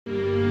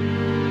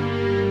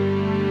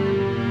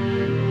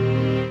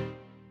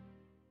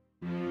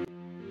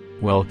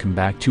Welcome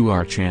back to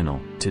our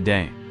channel.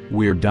 Today,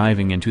 we're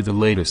diving into the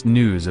latest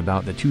news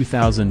about the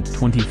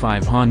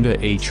 2025 Honda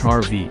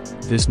HR-V.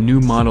 This new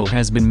model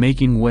has been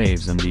making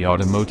waves in the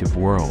automotive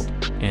world,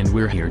 and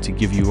we're here to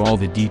give you all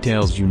the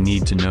details you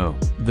need to know.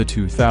 The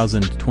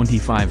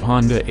 2025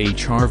 Honda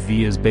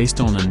HR-V is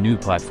based on a new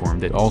platform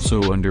that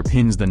also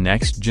underpins the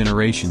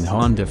next-generation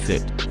Honda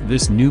Fit.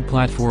 This new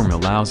platform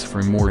allows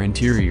for more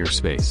interior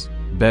space,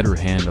 better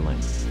handling,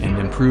 and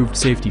improved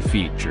safety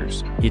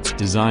features. It's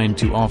designed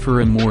to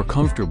offer a more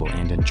comfortable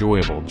and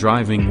enjoyable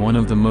driving. One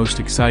of the most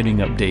exciting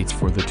updates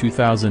for the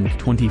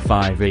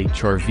 2025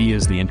 HR-V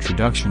is the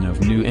introduction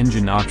of new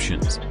engine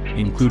options,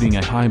 including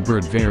a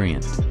hybrid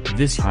variant.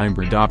 This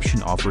hybrid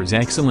option offers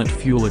excellent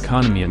fuel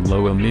economy and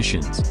low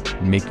emissions,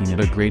 making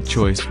it a great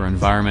choice for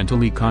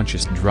environmentally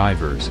conscious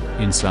drivers.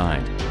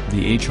 Inside,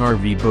 the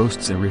HR-V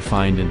boasts a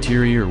refined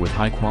interior with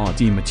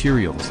high-quality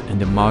materials and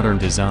a modern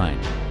design.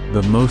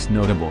 The most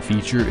notable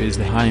feature is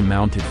the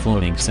high-mounted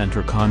floating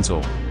center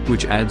console,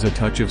 which adds a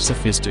touch of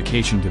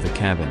sophistication to the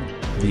cabin.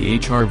 The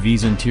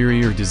HR-V's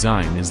interior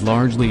design is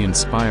largely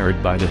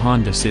inspired by the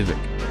Honda Civic,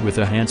 with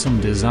a handsome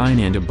design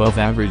and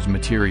above-average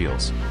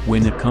materials.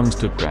 When it comes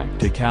to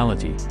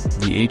practicality,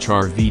 the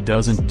HR-V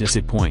doesn't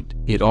disappoint.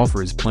 It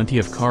offers plenty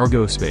of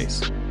cargo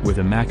space, with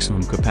a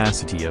maximum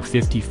capacity of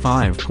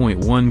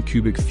 55.1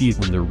 cubic feet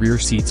when the rear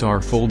seats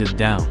are folded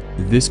down.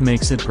 This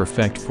makes it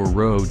perfect for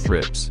road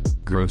trips,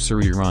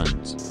 grocery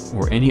runs,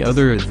 or any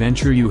other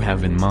adventure you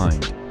have in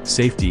mind.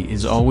 Safety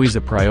is always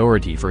a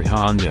priority for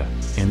Honda,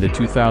 and the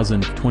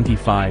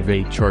 2025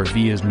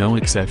 HR-V is no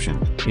exception.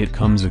 It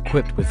comes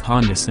equipped with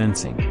Honda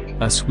Sensing,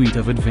 a suite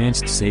of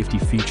advanced safety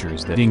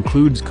features that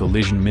includes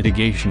collision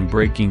mitigation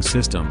braking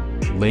system,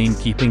 lane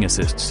keeping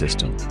assist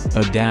system,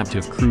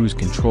 adaptive cruise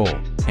control,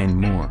 and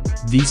more.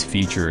 These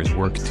features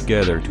work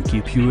together to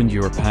keep you and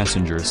your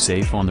passengers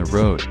safe on the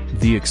road.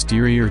 The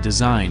exterior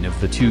design of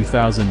the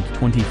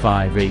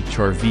 2025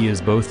 HR-V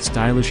is both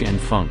stylish and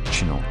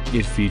functional.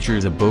 It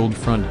features a bold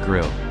front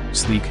grille,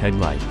 sleek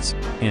headlights,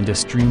 and a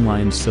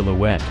streamlined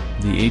silhouette.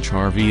 The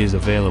HR-V is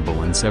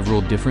available in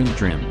several different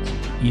trims,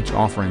 each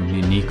offering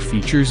unique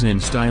features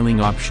and styling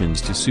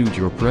options to suit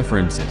your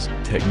preferences.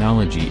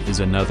 Technology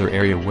is another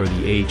area where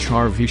the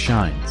HR-V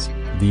shines.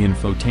 The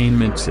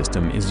infotainment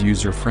system is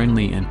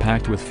user-friendly and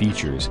packed with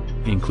features,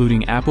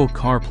 including Apple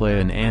CarPlay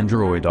and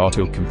Android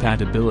Auto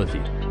compatibility,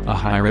 a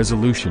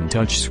high-resolution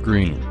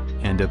touchscreen,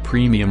 and a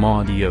premium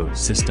audio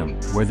system.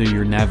 Whether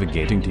you're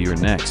navigating to your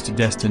next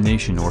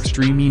destination or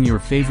streaming your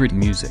favorite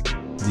music,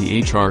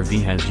 the HR-V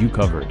has you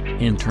covered.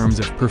 In terms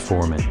of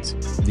performance,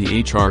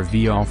 the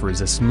HR-V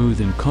offers a smooth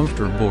and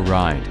comfortable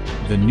ride.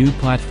 The new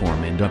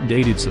platform and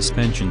updated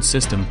suspension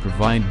system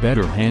provide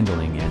better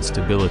handling and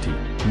stability,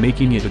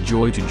 making it a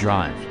joy to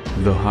drive.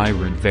 The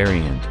hybrid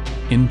variant,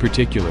 in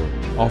particular,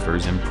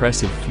 offers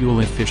impressive fuel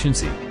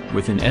efficiency,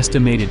 with an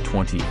estimated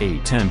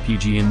 28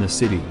 mpg in the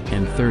city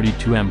and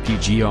 32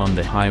 mpg on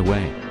the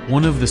highway.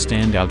 One of the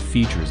standout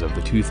features of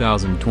the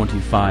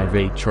 2025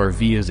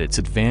 HR-V is its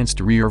advanced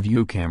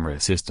rear-view camera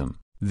system.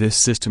 This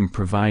system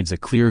provides a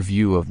clear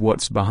view of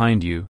what's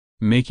behind you,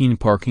 making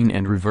parking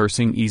and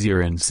reversing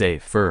easier and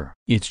safer.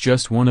 It's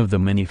just one of the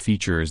many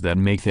features that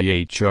make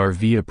the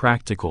HR-V a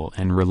practical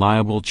and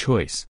reliable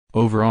choice.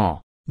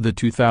 Overall, the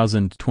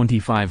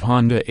 2025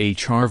 Honda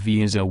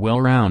HR-V is a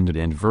well-rounded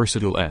and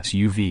versatile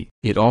SUV.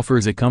 It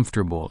offers a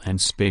comfortable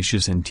and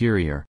spacious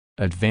interior,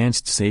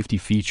 advanced safety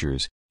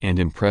features, and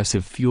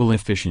impressive fuel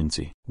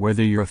efficiency.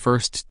 Whether you're a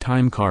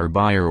first-time car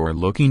buyer or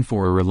looking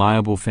for a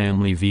reliable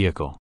family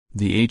vehicle,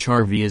 the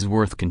HR-V is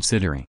worth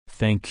considering.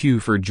 Thank you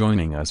for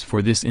joining us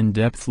for this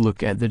in-depth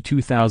look at the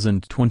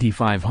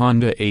 2025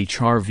 Honda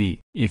HR-V.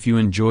 If you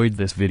enjoyed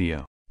this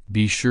video,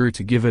 be sure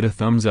to give it a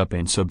thumbs up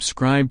and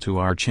subscribe to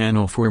our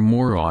channel for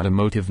more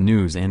automotive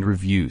news and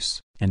reviews.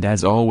 And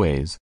as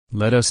always,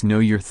 let us know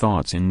your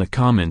thoughts in the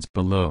comments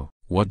below.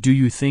 What do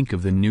you think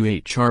of the new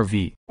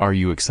HR-V? Are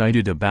you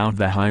excited about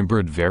the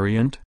hybrid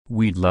variant?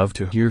 We'd love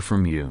to hear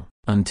from you.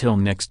 Until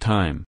next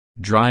time,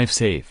 drive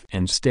safe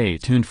and stay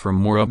tuned for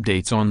more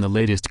updates on the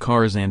latest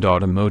cars and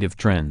automotive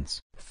trends.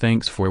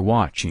 Thanks for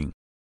watching.